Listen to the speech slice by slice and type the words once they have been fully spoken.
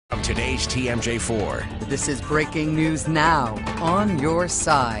From today's TMJ4. This is breaking news now on your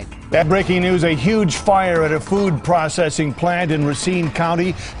side. That breaking news, a huge fire at a food processing plant in Racine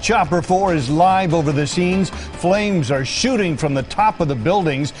County. Chopper 4 is live over the scenes. Flames are shooting from the top of the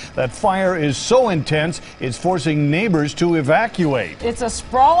buildings. That fire is so intense, it's forcing neighbors to evacuate. It's a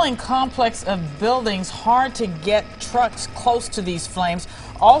sprawling complex of buildings, hard to get trucks close to these flames.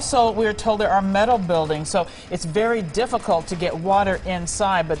 Also, we're told there are metal buildings, so it's very difficult to get water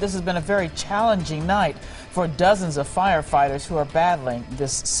inside, but this has been a very challenging night for dozens of firefighters who are battling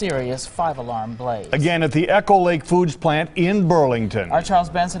this serious 5-alarm blaze. Again, at the Echo Lake Foods plant in Burlington. Our Charles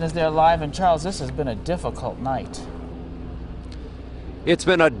Benson is there live, and Charles, this has been a difficult night. It's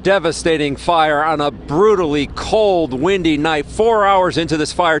been a devastating fire on a brutally cold, windy night. 4 hours into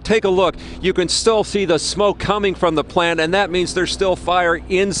this fire, take a look. You can still see the smoke coming from the plant, and that means there's still fire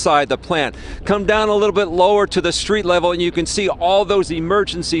inside the plant. Come down a little bit lower to the street level, and you can see all those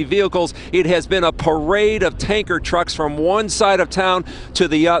emergency vehicles. It has been a parade of tanker trucks from one side of town to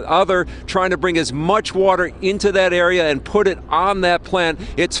the other, trying to bring as much water into that area and put it on that plant.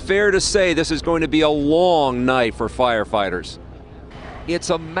 It's fair to say this is going to be a long night for firefighters.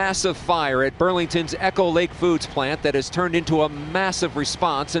 It's a massive fire at Burlington's Echo Lake Foods plant that has turned into a massive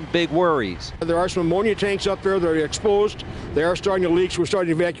response and big worries. There are some ammonia tanks up there that are exposed. They are starting to leak, so we're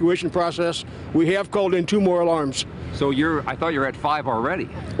starting the evacuation process. We have called in 2 more alarms. So I thought you were at 5 already.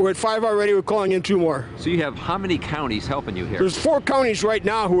 We're at 5 already, we're calling in 2 more. So you have how many counties helping you here? There's 4 counties right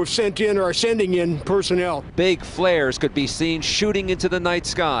now who have sent in or are sending in personnel. Big flares could be seen shooting into the night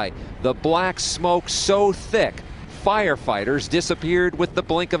sky. The black smoke so thick, firefighters disappeared with the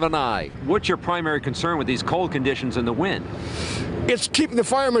blink of an eye. What's your primary concern with these cold conditions and the wind? It's keeping the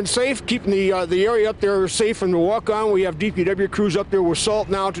firemen safe, keeping the area up there safe from the walk on. We have DPW crews up there with salt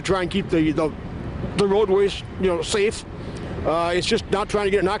now to try and keep the roadways, safe. It's just not trying to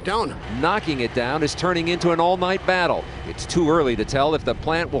get it knocked down. Knocking it down is turning into an all-night battle. It's too early to tell if the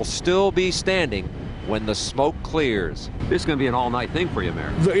plant will still be standing when the smoke clears. This is going to be an all-night thing for you,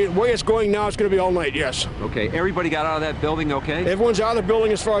 Mayor. The way it's going now, it's going to be all night, yes. Okay, everybody got out of that building okay? Everyone's out of the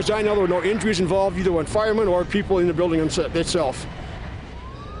building as far as I know. There were no injuries involved, either on firemen or people in the building itself.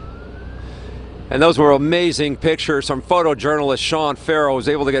 And those were amazing pictures from photojournalist Sean Farrow, who was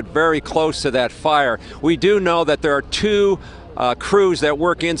able to get very close to that fire. We do know that there are 2 crews that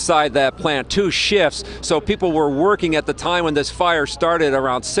work inside that plant, 2 shifts, so people were working at the time when this fire started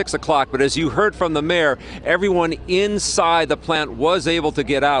around 6 o'clock. But as you heard from the mayor, everyone inside the plant was able to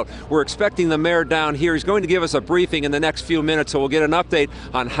get out. We're expecting the mayor down here. He's going to give us a briefing in the next few minutes, so we'll get an update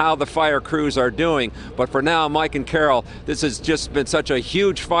on how the fire crews are doing. But for now, Mike and Carol, this has just been such a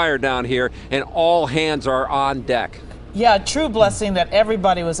huge fire down here, and all hands are on deck. Yeah, true blessing that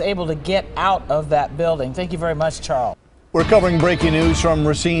everybody was able to get out of that building. Thank you very much, Charles. We're covering breaking news from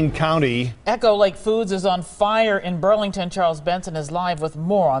Racine County. Echo Lake Foods is on fire in Burlington. Charles Benson is live with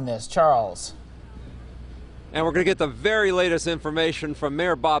more on this. Charles. And we're going to get the very latest information from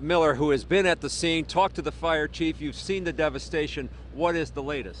Mayor Bob Miller, who has been at the scene, talked to the fire chief. You've seen the devastation. What is the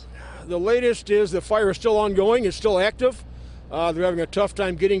latest? The latest is the fire is still ongoing. It's still active. They're having a tough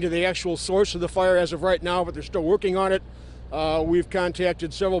time getting to the actual source of the fire as of right now, but they're still working on it. We've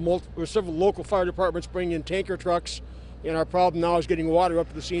contacted several local fire departments bringing in tanker trucks. And our problem now is getting water up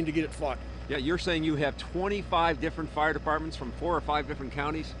to the scene to get it fought. Yeah, you're saying you have 25 different fire departments from 4 or 5 different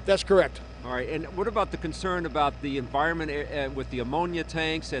counties? That's correct. All right, and what about the concern about the environment with the ammonia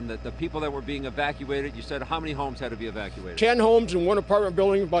tanks and the people that were being evacuated? You said how many homes had to be evacuated? 10 homes in 1 apartment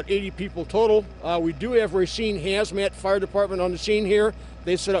building, about 80 people total. We do have Racine Hazmat Fire Department on the scene here.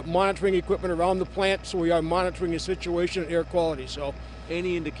 They set up monitoring equipment around the plant, so we are monitoring the situation and air quality. So,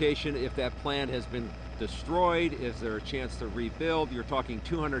 any indication if that plant has been destroyed? Is there a chance to rebuild? You're talking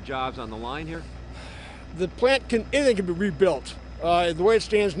 200 jobs on the line here? The plant anything can be rebuilt. The way it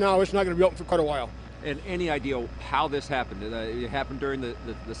stands now, it's not going to be open for quite a while. And any idea how this happened? It happened during the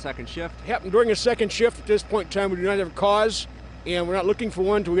second shift? It happened during a second shift. At this point in time, we do not have a cause, and we're not looking for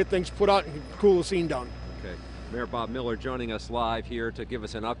one until we get things put out and cool the scene down. Okay. Mayor Bob Miller joining us live here to give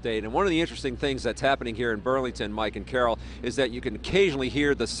us an update. And one of the interesting things that's happening here in Burlington, Mike and Carol, is that you can occasionally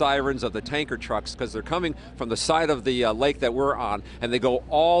hear the sirens of the tanker trucks because they're coming from the side of the lake that we're on, and they go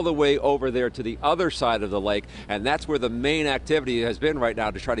all the way over there to the other side of the lake. And that's where the main activity has been right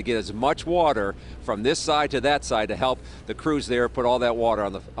now, to try to get as much water from this side to that side to help the crews there put all that water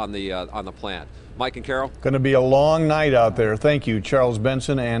on the plant. Mike and Carol? Going to be a long night out there. Thank you, Charles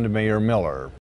Benson and Mayor Miller.